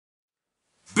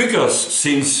Because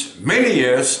since many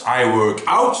years I work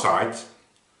outside,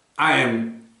 I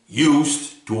am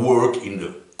used to work in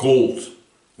the cold,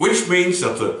 which means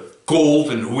that the cold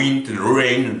and the wind and the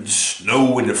rain and the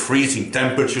snow and the freezing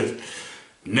temperature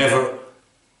never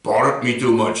bothered me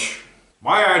too much.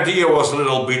 My idea was a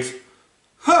little bit,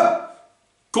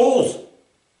 cold,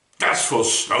 that's for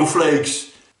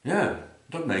snowflakes. Yeah,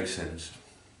 that makes sense.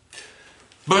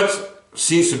 But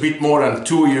since a bit more than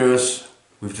 2 years,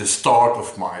 with the start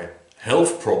of my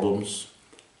health problems,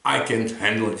 I can't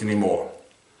handle it anymore.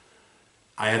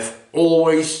 I have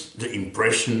always the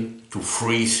impression to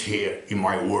freeze here in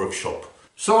my workshop.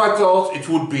 So I thought it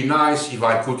would be nice if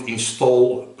I could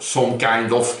install some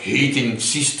kind of heating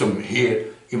system here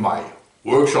in my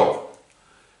workshop.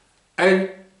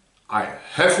 And I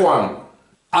have one.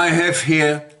 I have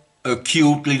here a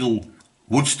cute little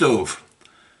wood stove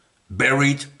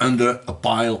buried under a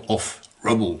pile of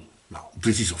rubble. Now,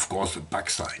 this is of course the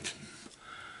backside.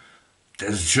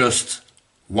 There's just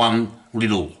one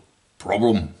little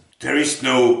problem. There is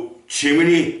no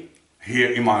chimney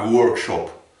here in my workshop,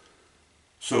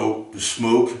 so the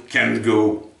smoke can't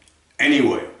go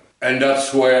anywhere. And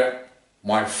that's where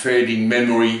my fading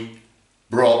memory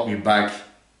brought me back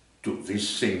to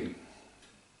this thing.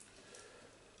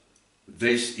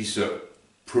 This is a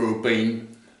propane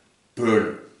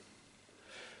burner.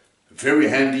 Very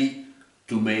handy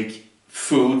to make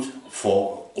food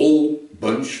for a whole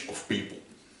bunch of people.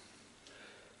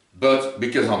 But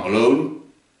because I'm alone,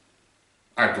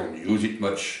 I don't use it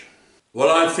much. What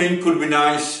I think could be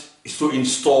nice is to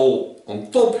install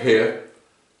on top here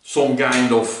some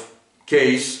kind of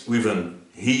case with a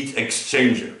heat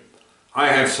exchanger. I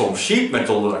have some sheet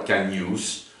metal that I can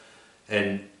use,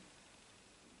 and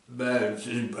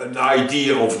the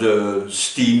idea of the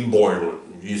steam boiler,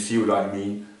 you see what I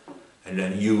mean? And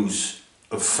then use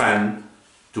a fan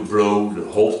to blow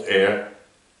the hot air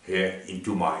here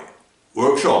into my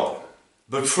workshop.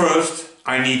 But first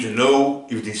I need to know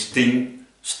if this thing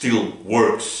still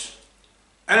works.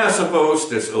 And I suppose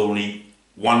there's only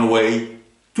one way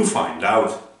to find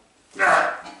out.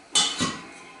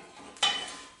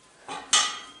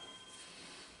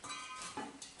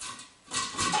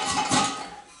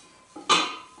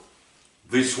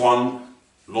 This one,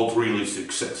 not really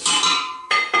success.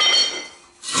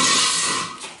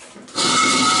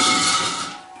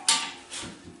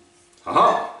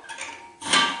 Aha!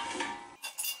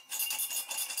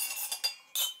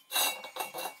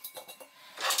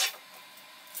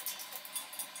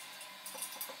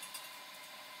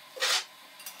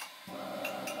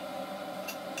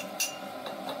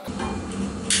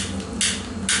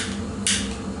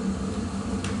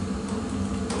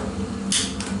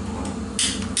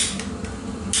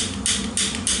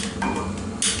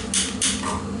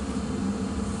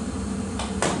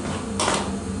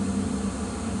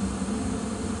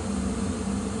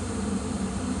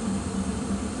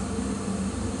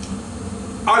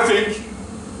 I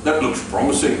think that looks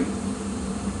promising.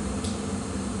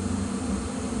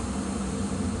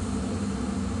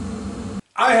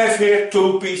 I have here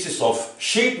two pieces of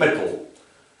sheet metal.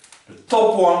 The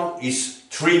top one is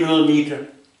 3mm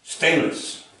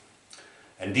stainless,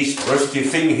 and this rusty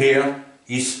thing here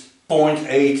is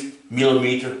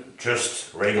 0.8mm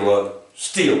just regular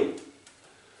steel.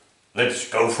 Let's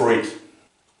go for it.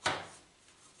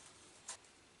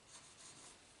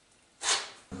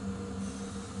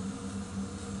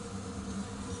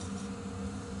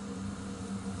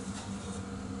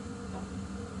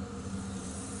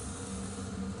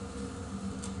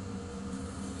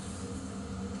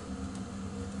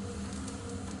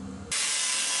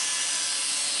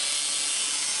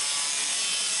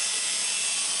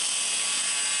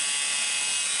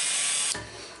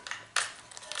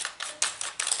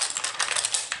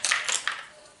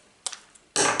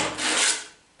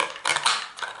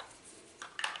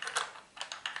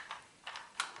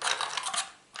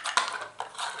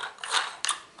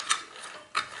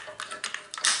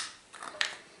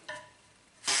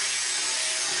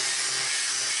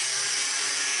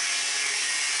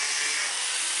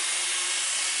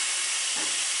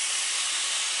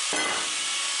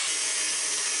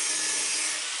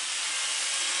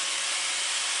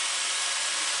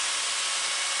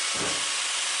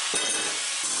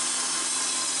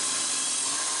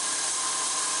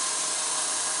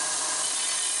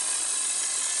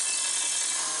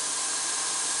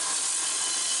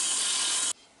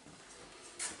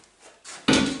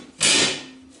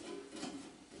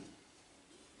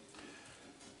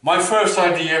 My first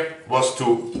idea was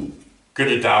to cut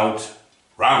it out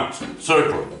round,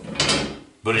 circular,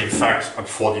 but in fact at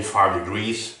 45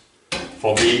 degrees,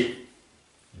 for me,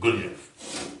 good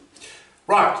enough.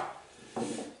 Right,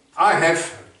 I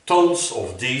have tons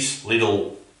of these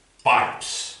little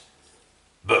pipes,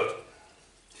 but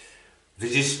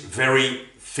this is very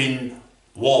thin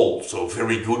wall, so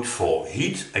very good for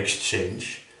heat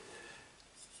exchange,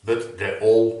 but they're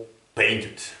all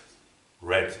painted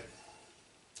red.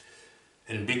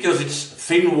 And because it's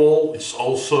thin wall, it's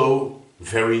also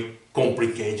very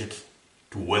complicated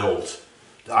to weld.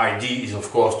 The idea is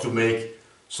of course to make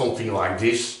something like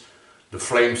this. The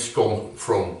flames come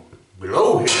from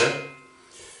below here,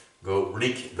 go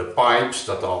lick the pipes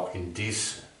that are in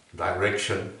this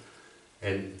direction,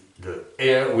 and the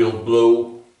air will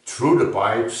blow through the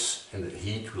pipes and the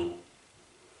heat will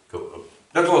go up.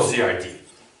 That was the idea.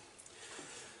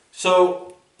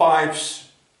 So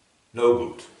pipes, no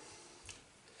good.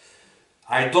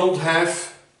 I don't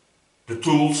have the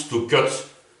tools to cut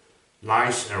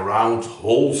nice and round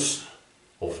holes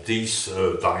of these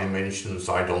dimensions.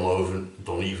 I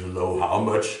don't even know how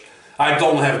much. I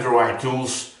don't have the right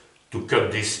tools to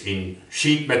cut this in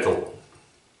sheet metal.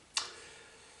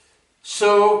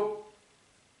 So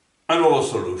another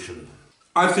solution.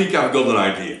 I think I've got an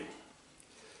idea.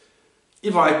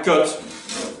 If I cut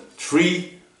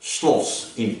 3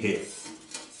 slots in here,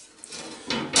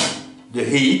 the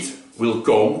heat will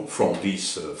come from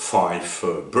these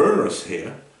 5 burners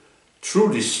here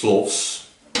through these slots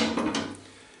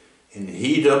and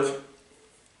heat up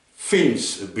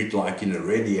fins, a bit like in a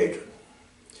radiator.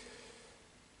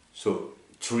 So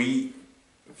 3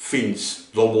 fins,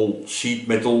 double sheet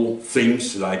metal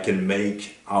things that I can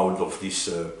make out of this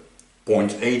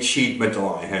 0.8 sheet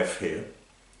metal I have here.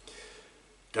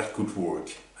 That could work.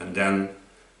 And then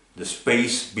the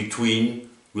space between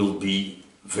will be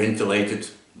ventilated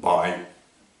by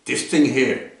this thing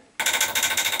here.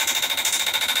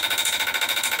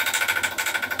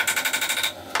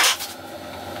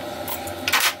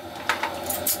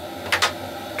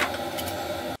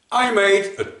 I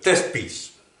made a test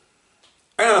piece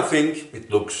and I think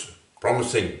it looks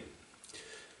promising.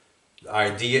 The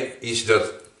idea is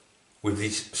that with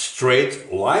these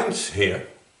straight lines here,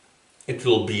 it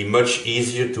will be much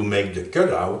easier to make the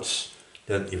cutouts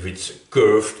than if it's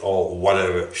curved or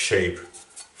whatever shape.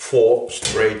 4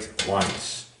 straight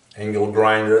lines. Angle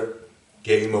grinder,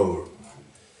 game over.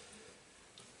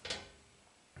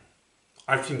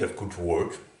 I think that could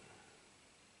work.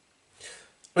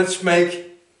 Let's make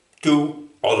 2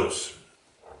 others.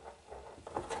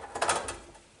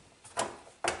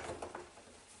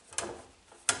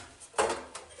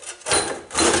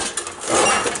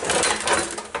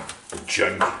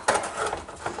 Junk.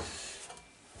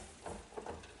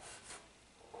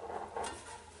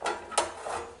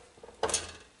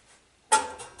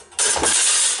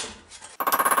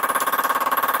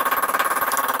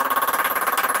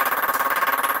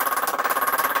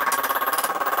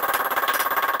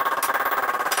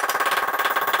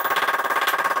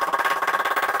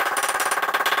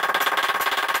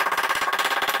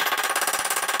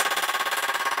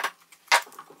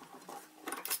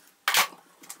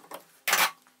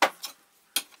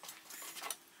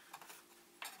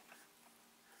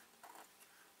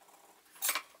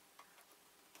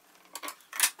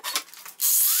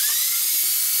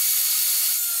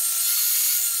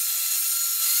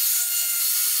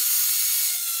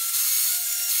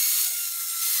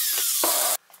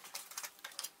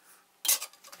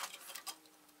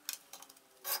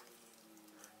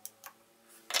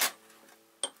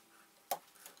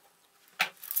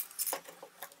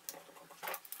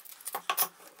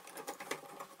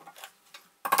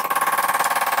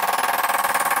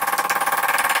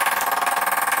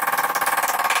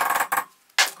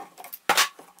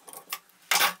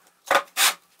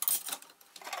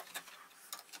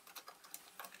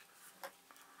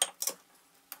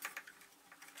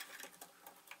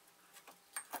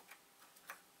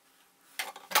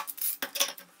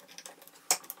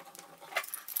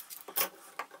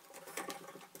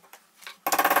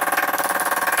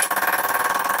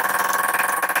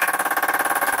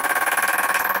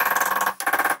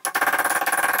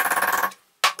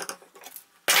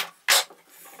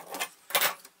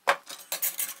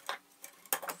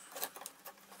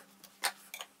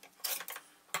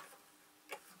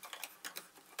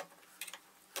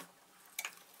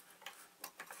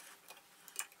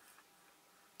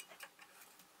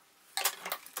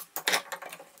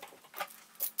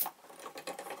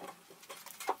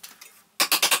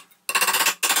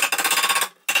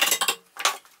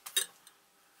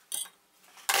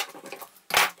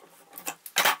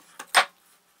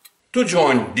 To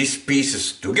join these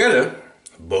pieces together,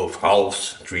 both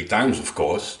halves 3 times of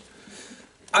course,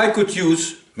 I could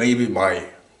use maybe my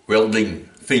welding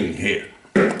thing here.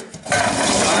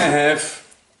 I have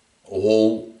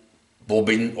whole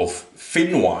bobbin of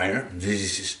thin wire.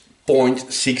 This is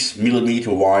 0.6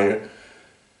 millimeter wire,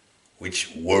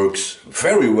 which works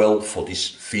very well for this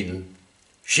thin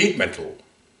sheet metal.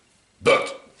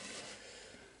 But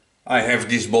I have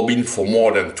this bobbin for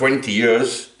more than 20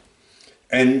 years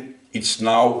and it's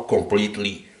now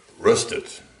completely rusted.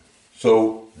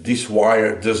 So this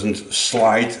wire doesn't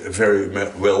slide very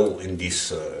well in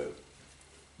this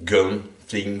gun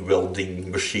thing,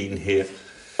 welding machine here,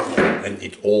 and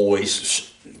it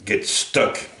always gets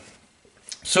stuck.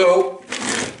 So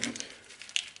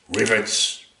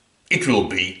rivets it will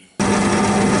be.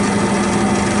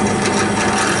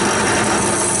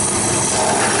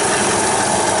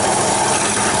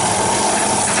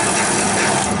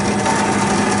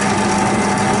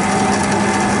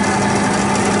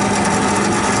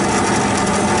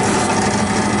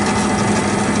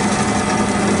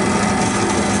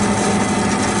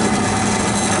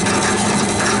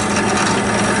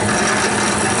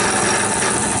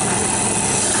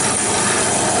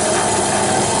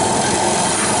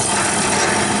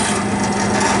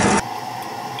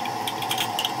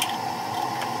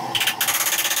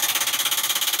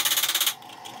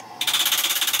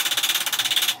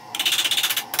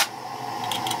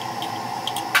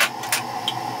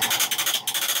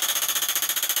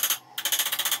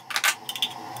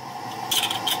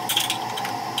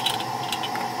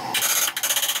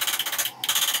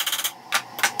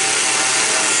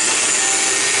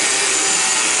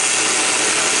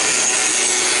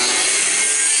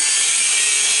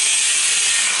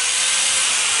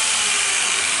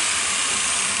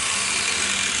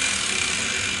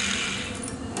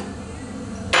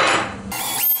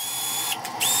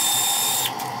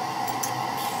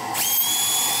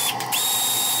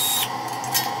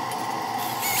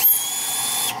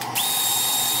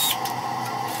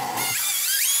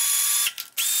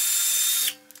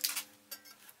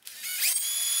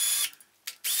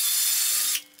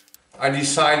 I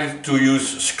decided to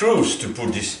use screws to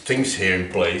put these things here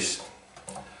in place.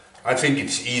 I think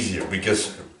it's easier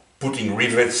because putting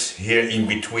rivets here in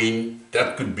between,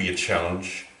 that could be a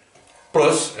challenge.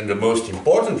 Plus, and the most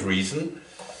important reason,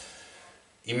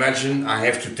 imagine I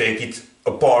have to take it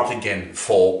apart again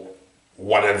for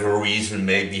whatever reason.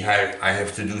 Maybe I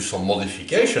have to do some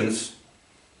modifications.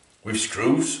 With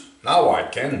screws, now I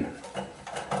can.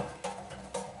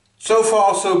 So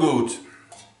far so good.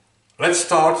 Let's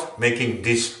start making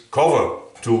this cover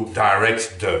to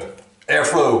direct the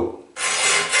airflow.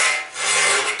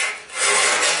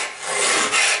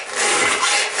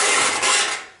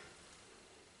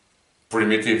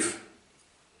 Primitive.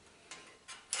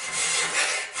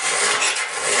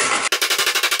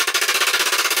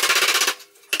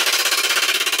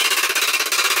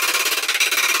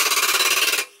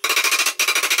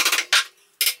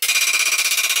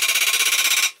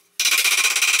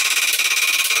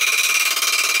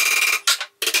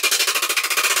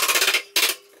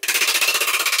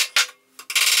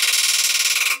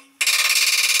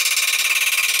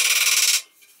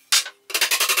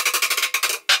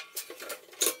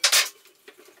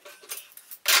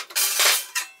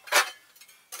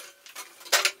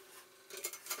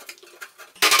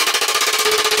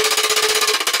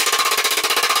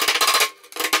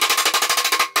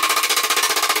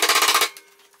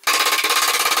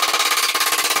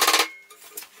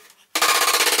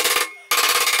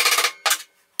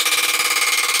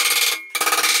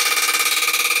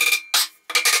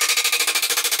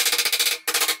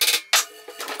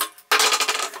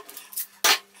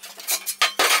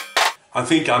 I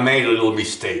think I made a little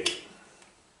mistake.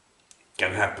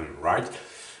 Can happen, right?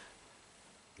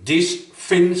 These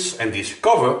fins and this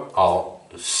cover are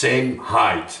the same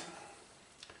height,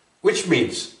 which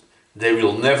means they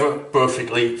will never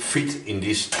perfectly fit in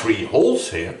these three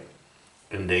holes here,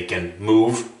 and they can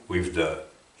move with the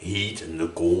heat and the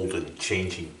cold and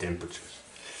changing temperatures.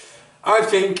 I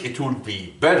think it would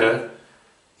be better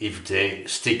if they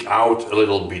stick out a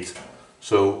little bit,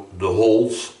 so the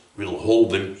holes will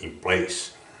hold them in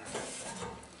place.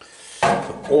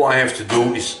 So all I have to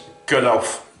do is cut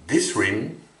off this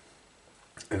rim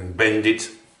and bend it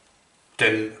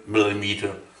 10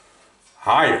 millimeter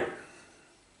higher.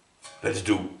 Let's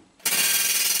do.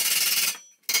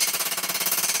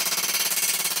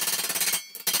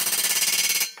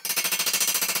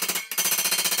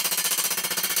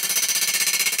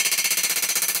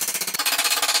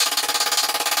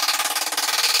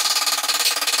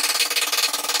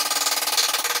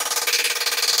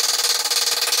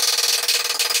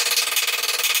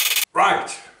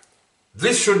 Right,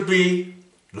 this should be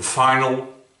the final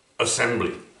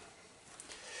assembly.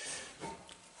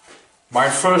 My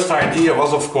first idea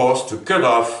was of course to cut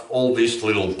off all these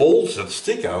little bolts that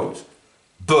stick out,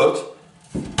 but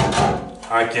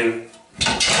I can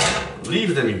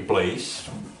leave them in place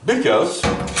because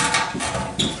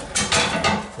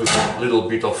with a little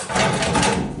bit of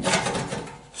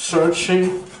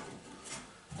searching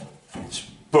it's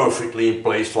perfectly in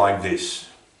place like this.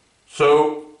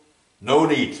 So no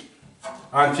need.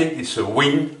 I think it's a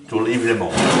win to leave them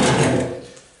on.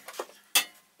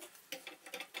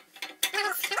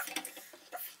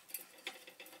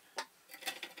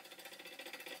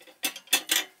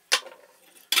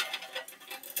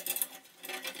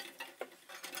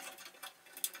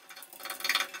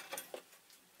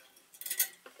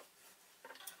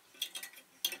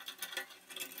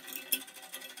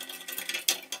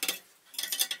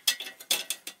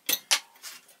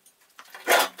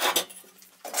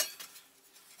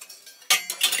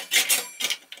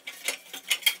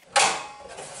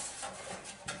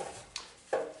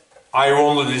 I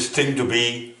wanted this thing to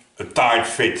be a tight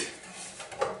fit.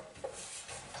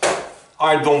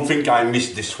 I don't think I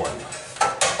missed this one.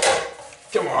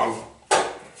 Come on.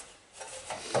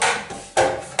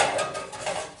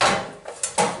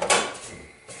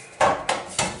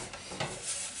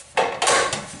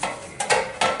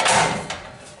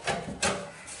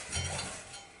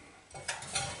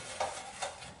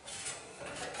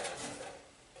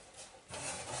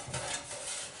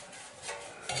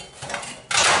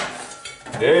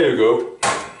 There you go.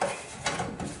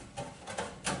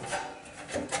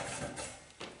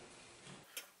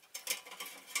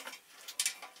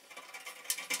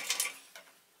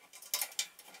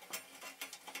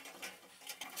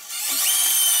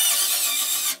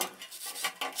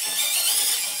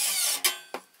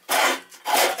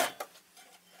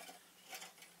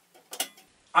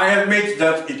 I admit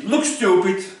that it looks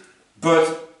stupid,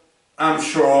 but I'm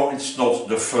sure it's not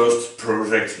the first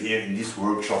project here in this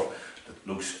workshop that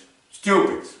looks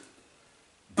stupid.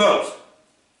 But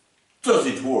does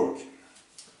it work?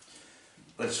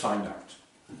 Let's find out.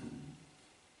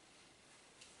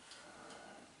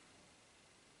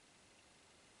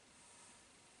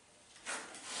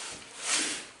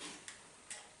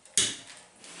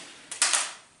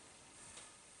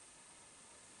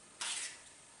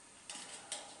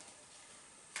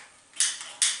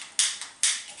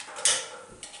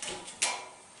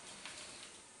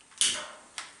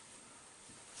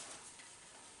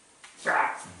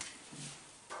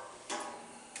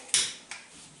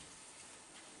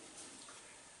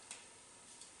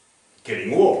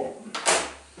 Getting warm.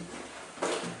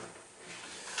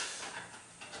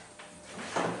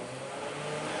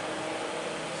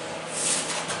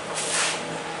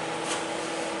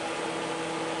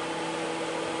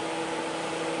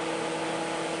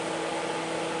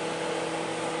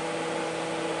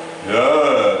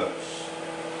 Yes.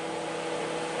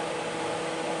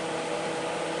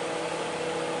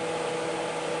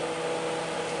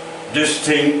 This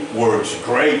thing works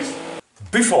great.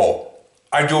 Before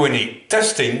I do any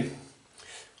testing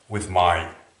with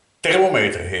my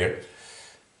thermometer here,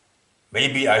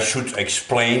 maybe I should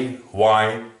explain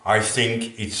why I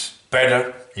think it's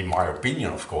better, in my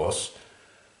opinion of course,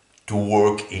 to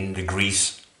work in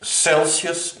degrees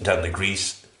Celsius than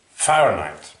degrees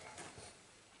Fahrenheit.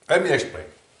 Let me explain.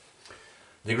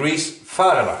 Degrees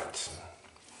Fahrenheit,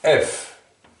 F,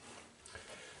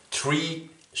 3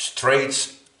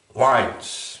 straight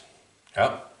lines.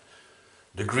 Yeah.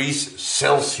 Degrees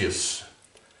Celsius,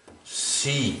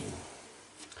 C,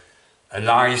 a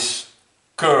nice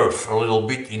curve, a little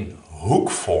bit in hook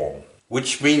form,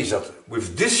 which means that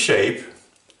with this shape,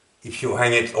 if you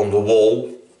hang it on the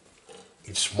wall,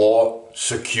 it's more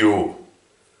secure.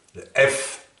 The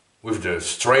F with the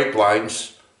straight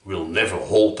lines will never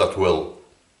hold that well.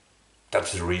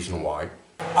 That's the reason why.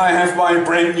 I have my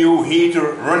brand new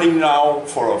heater running now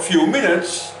for a few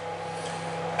minutes,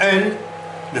 and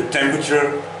the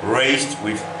temperature raised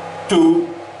with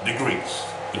 2 degrees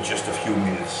in just a few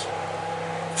minutes.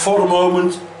 For the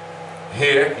moment,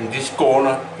 here in this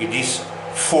corner, it is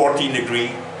 14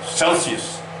 degrees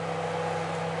Celsius.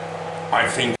 I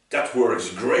think that works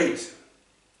great.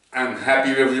 I'm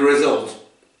happy with the result.